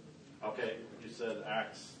 Okay, you said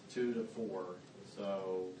Acts 2 to 4.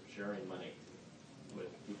 So sharing money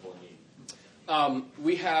with people in need.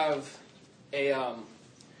 We have a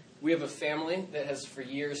family that has for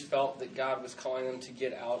years felt that God was calling them to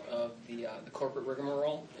get out of the corporate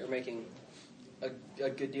rigmarole. They're making a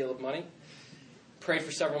good deal of money. Prayed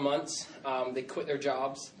for several months. They quit their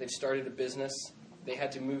jobs. They've started a business. They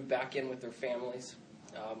had to move back in with their families,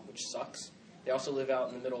 which sucks. They also live out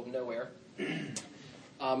in the middle of nowhere. They're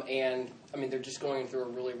just going through a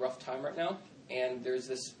really rough time right now. And there's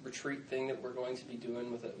this retreat thing that we're going to be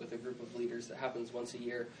doing with a group of leaders that happens once a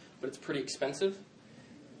year, but it's pretty expensive.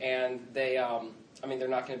 And they're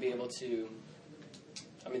not going to be able to.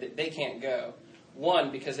 They can't go.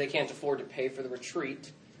 1, because they can't afford to pay for the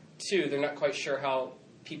retreat. 2, they're not quite sure how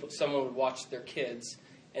someone would watch their kids.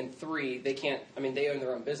 And 3, they can't. They own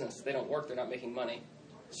their own business. They don't work. They're not making money.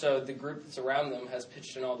 So the group that's around them has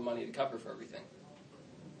pitched in all the money to cover for everything.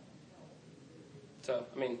 So,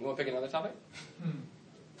 you want to pick another topic?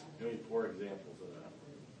 Give me 4 examples of that.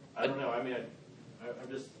 I don't know. I'm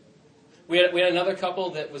just. We had another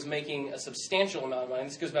couple that was making a substantial amount of money.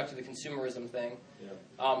 This goes back to the consumerism thing.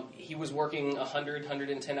 Yeah. He was working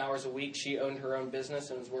 110 hours a week. She owned her own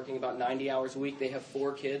business and was working about 90 hours a week. They have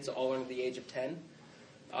 4 kids, all under the age of 10,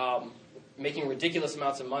 making ridiculous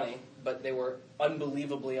amounts of money, but they were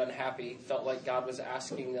unbelievably unhappy, felt like God was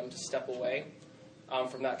asking them to step away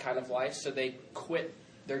from that kind of life. So they quit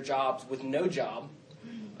their jobs with no job.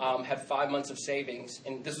 Had 5 months of savings,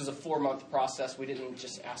 and this was a 4-month process. We didn't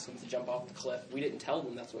just ask them to jump off the cliff. We didn't tell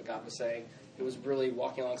them that's what God was saying. It was really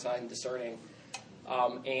walking alongside and discerning.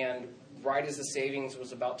 And right as the savings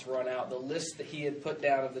was about to run out, the list that he had put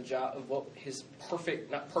down of the job, of what his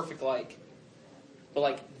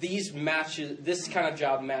this kind of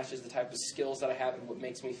job matches the type of skills that I have and what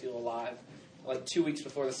makes me feel alive. 2 weeks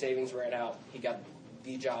before the savings ran out, he got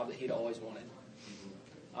the job that he'd always wanted.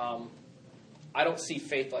 I don't see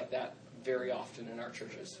faith like that very often in our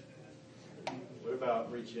churches. What about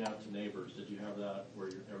reaching out to neighbors? Did you have that where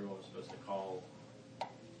everyone was supposed to call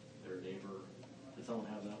their neighbor? Did someone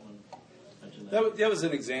have that one? Mention that? That was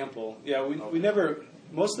an example. Yeah, we never.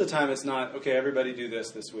 Most of the time, it's not okay. Everybody do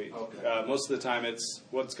this week. Okay. Most of the time, it's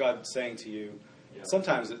what's God saying to you. Yeah.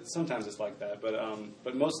 Sometimes it's like that,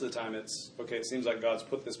 but most of the time, it's okay. It seems like God's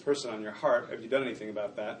put this person on your heart. Have you done anything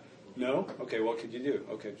about that? No? Okay, what could you do?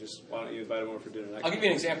 Okay, just why don't you invite them over for dinner? I'll give you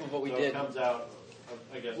an example of what we did. It comes out,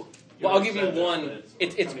 I guess. Well, I'll give you one.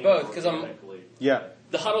 It's both, because Yeah.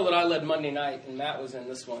 The huddle that I led Monday night, and Matt was in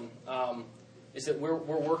this one, is that we're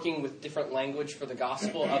working with different language for the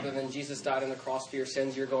gospel other than Jesus died on the cross for your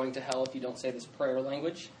sins, you're going to hell if you don't say this prayer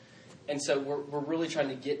language. And so we're really trying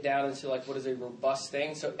to get down into what is a robust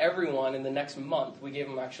thing. So everyone in the next month, we gave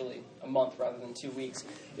them actually a month rather than 2 weeks,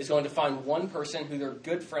 is going to find one person who they're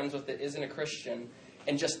good friends with that isn't a Christian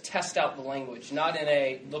and just test out the language, not in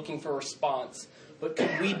a looking for a response. But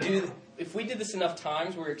if we did this enough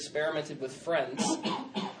times where we experimented with friends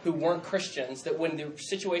who weren't Christians, that when the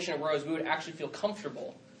situation arose, we would actually feel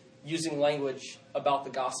comfortable using language about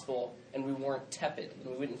the gospel, and we weren't tepid,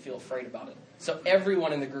 and we wouldn't feel afraid about it. So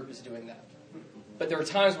everyone in the group is doing that. But there are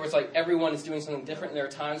times where it's like everyone is doing something different, and there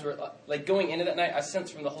are times where, like going into that night, I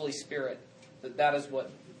sense from the Holy Spirit that is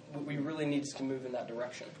what we really need to move in that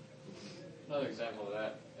direction. Another example of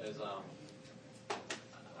that is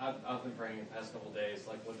I've been praying in the past couple of days,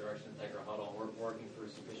 like what direction to take our huddle. We're working through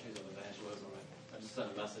some issues of evangelism. And I just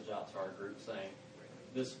sent a message out to our group saying,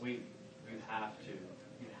 this week you have to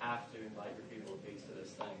invite your people of peace to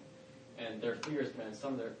this thing. And their fear has been,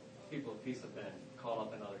 some of their people of peace have been caught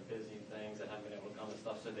up in other busy things and haven't been able to come and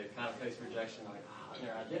stuff, so they've kind of faced rejection, like,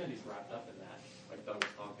 their identity's wrapped up in that. Like Doug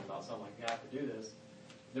was talking about, something like, you have to do this.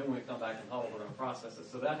 Then when we come back and huddle, we're going to process it.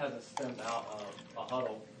 So that hasn't stemmed out of a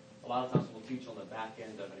huddle. A lot of times we'll teach on the back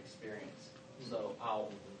end of an experience. So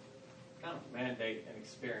I'll kind of mandate an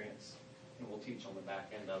experience, and we'll teach on the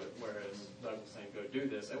back end of it, whereas Doug was saying, go do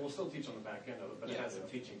this. And we'll still teach on the back end of it, but it has been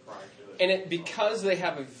teaching prior to it. And because they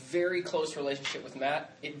have a very close relationship with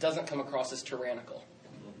Matt, it doesn't come across as tyrannical.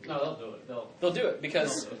 No, they'll do it. They'll do it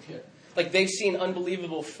because like they've seen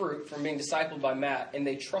unbelievable fruit from being discipled by Matt, and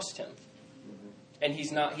they trust him. And he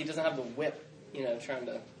doesn't have the whip, trying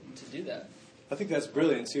to do that. I think that's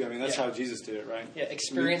brilliant too. I mean, that's how Jesus did it, right? Yeah,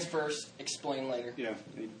 experience first, explain later. Yeah,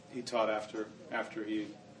 he taught after he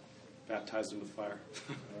baptized them with fire.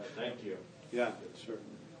 All right, thank you. Yeah, sure.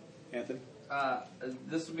 Anthony?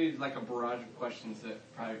 This will be like a barrage of questions that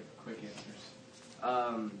probably quick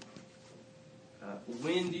answers.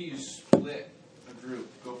 When do you split a group,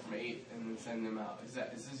 go from 8 and then send them out? Is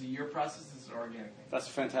this a year process? Is it an organic thing? That's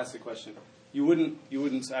a fantastic question. You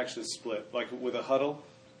wouldn't actually split. Like with a huddle,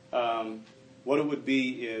 what it would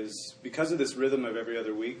be is, because of this rhythm of every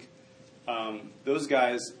other week, those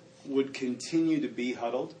guys would continue to be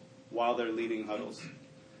huddled while they're leading huddles.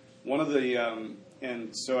 One of the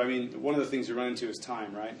things you run into is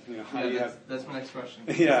time, right? That's my next question.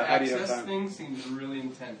 Yeah, how do you have access time? thing seems really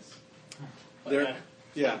intense.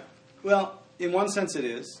 Yeah. Well, in one sense it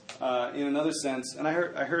is. In another sense, and I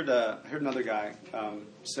heard another guy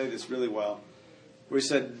say this really well, where he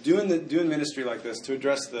said, doing ministry like this, to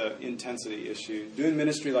address the intensity issue, doing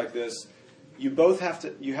ministry like this, you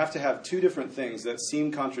have to have two different things that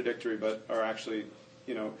seem contradictory but are actually,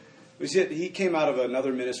 he came out of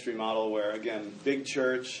another ministry model where, again, big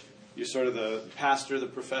church, you're sort of the pastor, the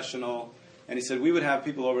professional, and he said we would have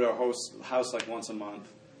people over to our house like once a month.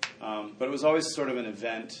 But it was always sort of an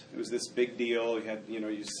event. It was this big deal. You had,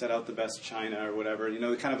 you set out the best china or whatever,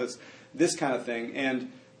 kind of this kind of thing.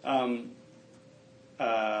 And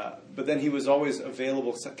but then he was always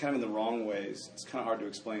available kind of in the wrong ways. It's kind of hard to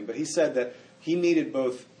explain. But he said that he needed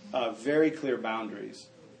both very clear boundaries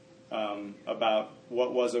about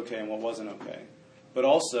what was okay and what wasn't okay, but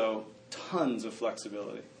also tons of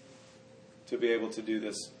flexibility to be able to do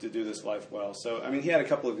this life well. So, I mean, he had a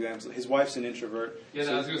couple of examples. His wife's an introvert.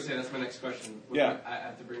 Yeah, I was going to say, that's my next question. Yeah. I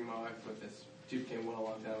have to bring my wife with this. She became one a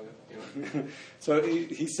long time ago. So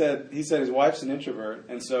he said his wife's an introvert,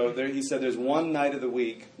 and so he said there's one night of the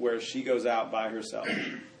week where she goes out by herself,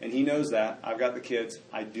 and he knows that. I've got the kids.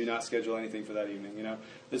 I do not schedule anything for that evening.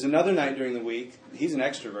 There's another night during the week. He's an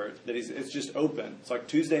extrovert that it's just open. It's like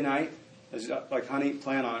Tuesday night. It's like, honey,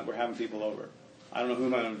 plan on it. We're having people over. I don't know who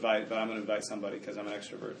I'm going to invite, but I'm going to invite somebody because I'm an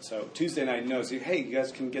extrovert. So Tuesday night, hey, you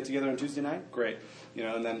guys can get together on Tuesday night? Great.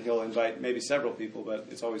 And then he'll invite maybe several people, but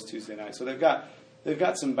it's always Tuesday night. So they've got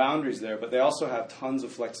some boundaries there, but they also have tons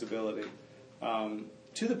of flexibility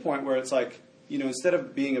to the point where it's like, instead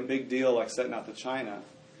of being a big deal like setting out the china,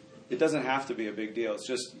 it doesn't have to be a big deal. It's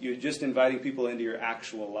just you're just inviting people into your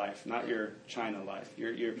actual life, not your china life,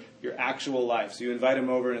 your actual life. So you invite them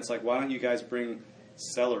over, and it's like, why don't you guys bring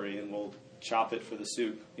celery and we'll chop it for the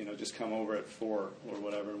soup. Just come over at 4 or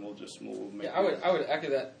whatever, and we'll make. Yeah, I would echo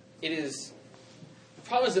that. It is. The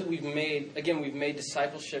problem is that we've made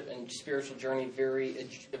discipleship and spiritual journey very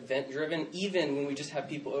event driven, even when we just have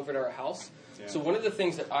people over to our house. Yeah. So one of the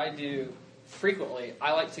things that I do frequently,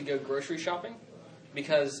 I like to go grocery shopping,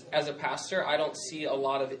 because as a pastor, I don't see a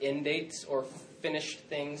lot of end dates or finished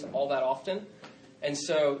things all that often. And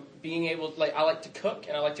so being able, I like to cook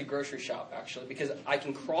and I like to grocery shop, actually, because I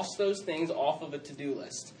can cross those things off of a to-do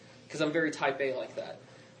list, because I'm very type A like that.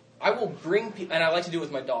 I will bring people, and I like to do it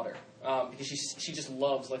with my daughter, because she just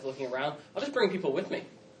loves looking around. I'll just bring people with me.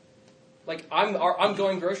 I'm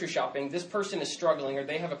going grocery shopping. This person is struggling, or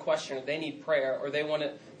they have a question, or they need prayer, or they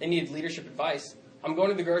need leadership advice. I'm going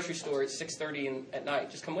to the grocery store at 6:30 at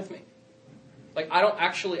night. Just come with me.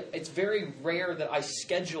 It's very rare that I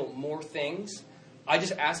schedule more things. I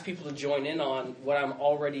just ask people to join in on what I'm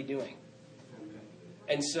already doing.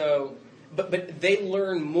 And so, but they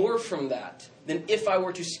learn more from that than if I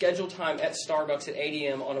were to schedule time at Starbucks at 8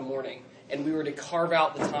 a.m. on a morning, and we were to carve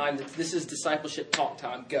out the time that this is discipleship talk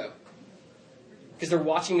time. Go. because they're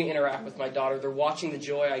watching me interact with my daughter. They're watching the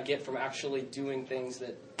joy I get from actually doing things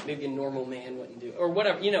that maybe a normal man wouldn't do, or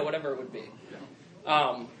whatever, whatever it would be.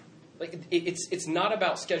 It's not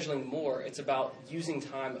about scheduling more. It's about using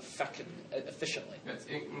time efficiently. That's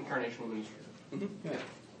incarnational ministry. Mm-hmm. Yeah.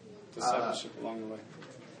 Discipleship along the way.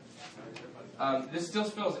 This still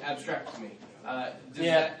feels abstract to me.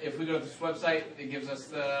 If we go to this website, it gives us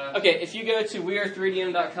the... Okay, if you go to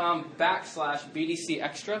weare3dm.com/BDC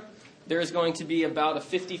Extra, there is going to be about a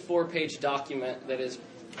 54-page document that is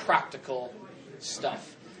practical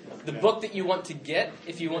stuff. The book that you want to get,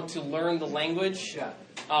 if you want to learn the language,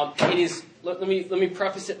 it is. Let me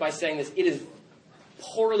preface it by saying this: it is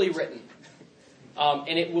poorly written,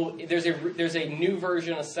 and it will. There's a new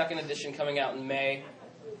version, a second edition coming out in May,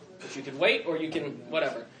 which you could wait or you can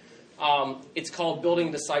whatever. It's called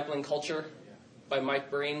 "Building Discipling Culture" by Mike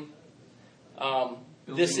Breen.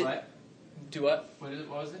 Building what? Do what? What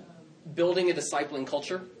was it? Building a Discipling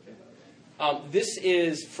Culture. This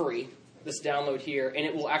is free. This download here, and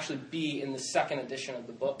it will actually be in the second edition of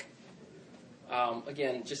the book.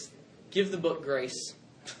 Again, just give the book grace.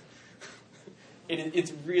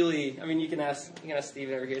 It's really. I mean, you can ask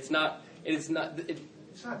Steven over here. It's not terrible.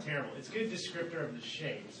 It's not terrible. It's a good descriptor of the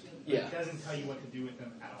shapes. But Yeah. It doesn't tell you what to do with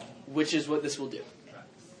them at all. Which is what this will do. Right.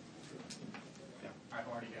 Yeah. I've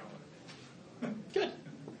already downloaded it. Good.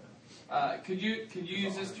 Could you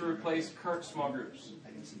use this to replace current small groups?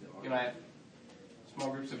 Can I have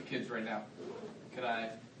small groups of kids right now? Could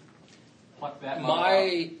I pluck that?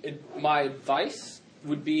 My advice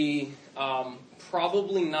would be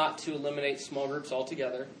probably not to eliminate small groups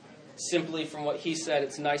altogether. Simply from what he said,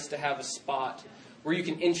 it's nice to have a spot where you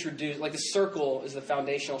can introduce, like the circle is the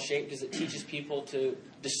foundational shape because it teaches people to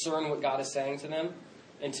discern what God is saying to them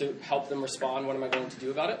and to help them respond, what am I going to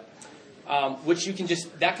do about it? Which you can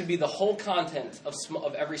that could be the whole content of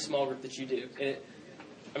every small group that you do.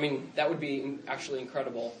 And that would be actually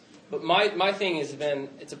incredible. But my thing has been,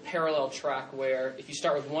 it's a parallel track where if you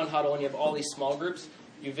start with one huddle and you have all these small groups,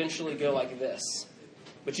 you eventually go like this.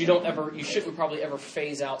 But you shouldn't probably ever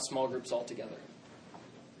phase out small groups altogether.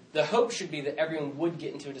 The hope should be that everyone would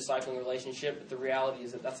get into a discipling relationship, but the reality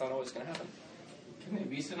is that that's not always going to happen. Can they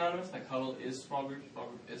be synonymous? Like huddle is small group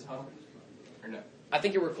is huddle? Or no? I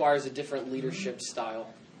think it requires a different leadership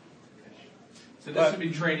style. So this would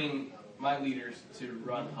be training my leaders to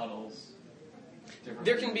run huddles.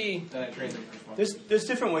 There can be... That I train them for small There's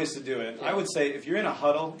different ways to do it. Yeah. I would say if you're in a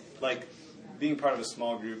huddle, like being part of a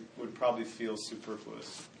small group would probably feel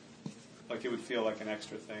superfluous. Like it would feel like an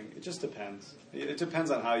extra thing. It just depends. It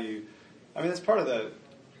depends on how you... that's part of the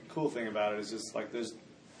cool thing about it is just like there's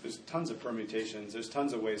tons of permutations. There's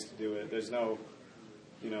tons of ways to do it. There's no...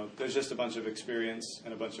 there's just a bunch of experience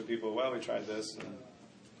and a bunch of people, well, we tried this, and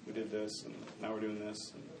we did this, and now we're doing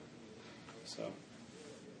this. And so,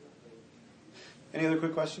 any other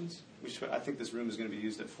quick questions? I think this room is going to be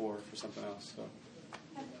used at 4 for something else. So,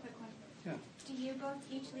 I have a quick one. yeah. Do you both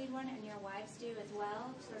each lead one and your wives do as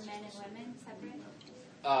well, for men and women, separate?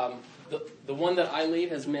 The one that I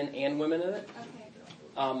lead has men and women in it. Okay.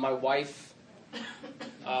 My wife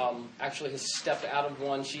actually has stepped out of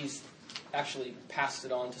one. She's actually passed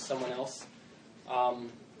it on to someone else. And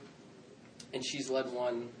she's led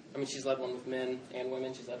one. She's led one with men and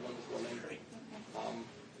women. She's led one with women.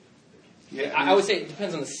 I would say it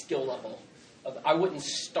depends on the skill level. I wouldn't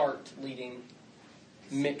start leading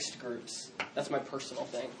mixed groups. That's my personal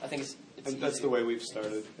thing. I think it's that's the way we've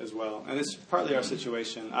started as well. And it's partly our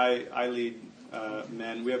situation. I lead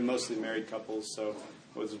men. We have mostly married couples, so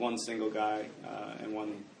it was one single guy and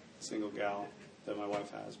one single gal that my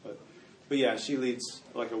wife has. But yeah, she leads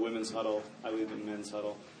like a women's huddle. I lead the men's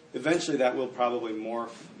huddle. Eventually that will probably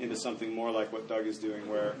morph into something more like what Doug is doing,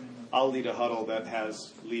 where I'll lead a huddle that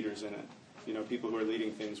has leaders in it. People who are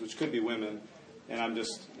leading things, which could be women. And I've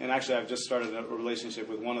just started a relationship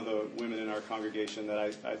with one of the women in our congregation that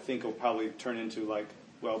I think will probably turn into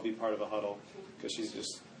be part of a huddle, because she's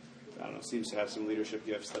just, seems to have some leadership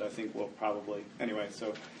gifts that I think will probably, anyway,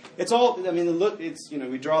 so it's all,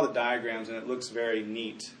 we draw the diagrams and it looks very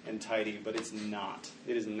neat and tidy, but it's not.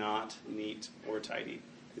 It is not neat or tidy.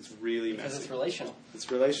 It's really messy. Because it's relational.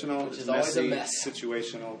 It's relational, which it's is messy, always a mess.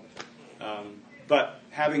 Situational. But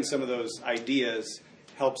having some of those ideas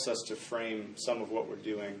helps us to frame some of what we're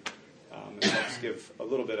doing. It helps give a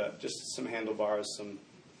little bit of just some handlebars.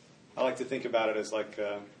 I like to think about it as like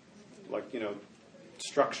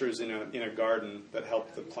structures in a garden that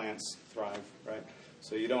help the plants thrive, right?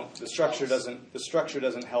 So the structure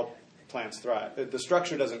doesn't help plants thrive. The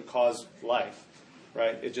structure doesn't cause life,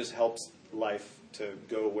 right? It just helps life to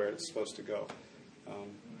go where it's supposed to go.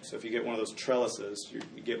 So if you get one of those trellises, you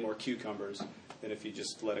get more cucumbers. than if you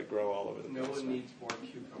just let it grow all over the No place. one needs more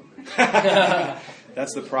cucumbers.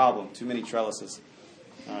 That's the problem. Too many trellises.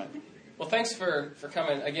 All right. Well, thanks for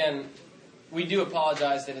coming. Again, we do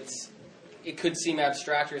apologize that it could seem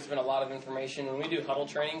abstract or it's been a lot of information. When we do huddle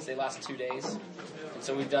trainings, they last 2 days. And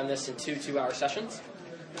so we've done this in 2 2-hour sessions.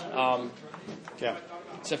 Yeah.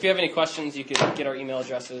 So if you have any questions, you could get our email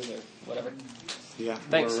addresses or whatever. Yeah.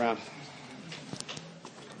 Thanks. We're around.